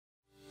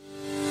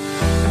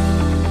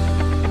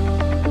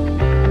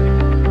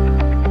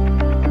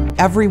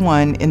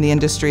Everyone in the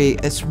industry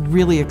is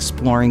really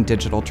exploring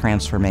digital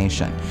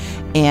transformation.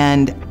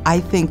 And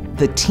I think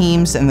the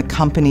teams and the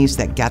companies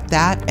that get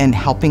that and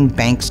helping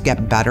banks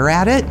get better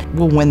at it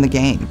will win the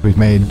game. We've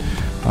made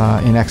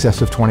in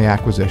excess of 20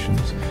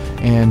 acquisitions.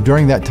 And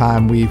during that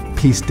time, we've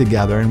pieced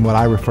together in what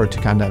I refer to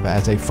kind of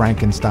as a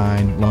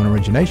Frankenstein loan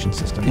origination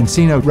system.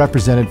 nCino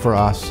represented for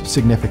us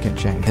significant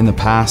change. In the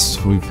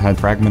past, we've had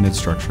fragmented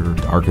structured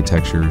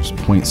architectures,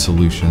 point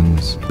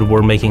solutions.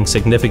 We're making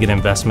significant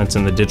investments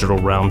in the digital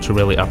realm to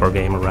really up our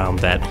game around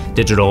that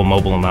digital,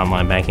 mobile, and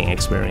online banking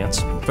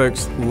experience.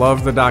 Folks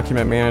love the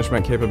document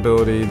management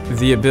capability,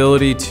 the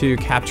ability to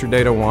capture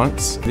data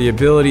once, the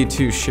ability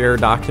to share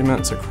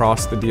documents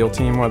across the deal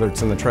team, whether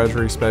it's in the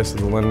treasury space or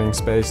the lending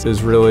space,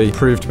 is really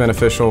proved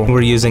beneficial.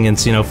 We're using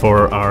nCino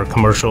for our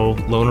commercial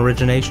loan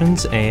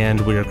originations, and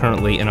we are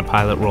currently in a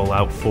pilot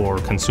rollout for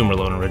consumer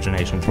loan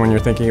originations. When you're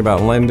thinking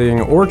about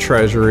lending or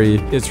treasury,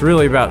 it's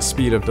really about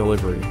speed of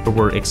delivery.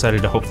 We're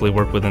excited to hopefully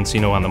work with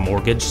nCino on the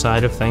mortgage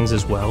side of things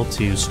as well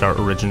to start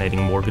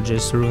originating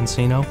mortgages through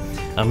nCino.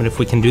 And if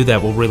we can do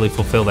that, we'll really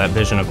fulfill that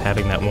vision of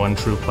having that one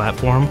true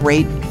platform.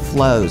 Great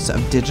flows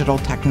of digital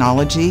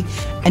technology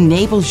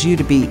enables you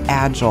to be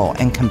agile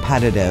and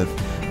competitive,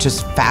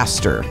 just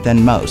faster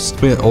than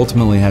most. We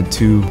ultimately had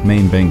two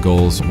main bank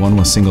goals. One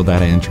was single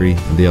data entry,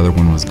 the other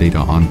one was data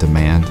on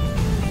demand.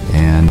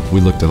 And we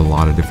looked at a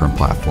lot of different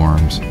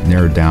platforms,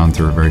 narrowed down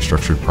through a very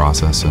structured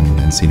process, and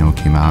nCino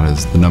came out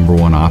as the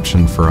 #1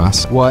 option for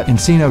us. What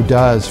nCino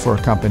does for a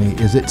company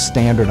is it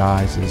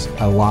standardizes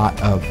a lot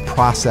of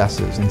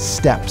processes and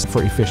steps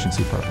for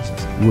efficiency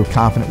purposes. We're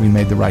confident we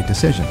made the right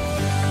decision.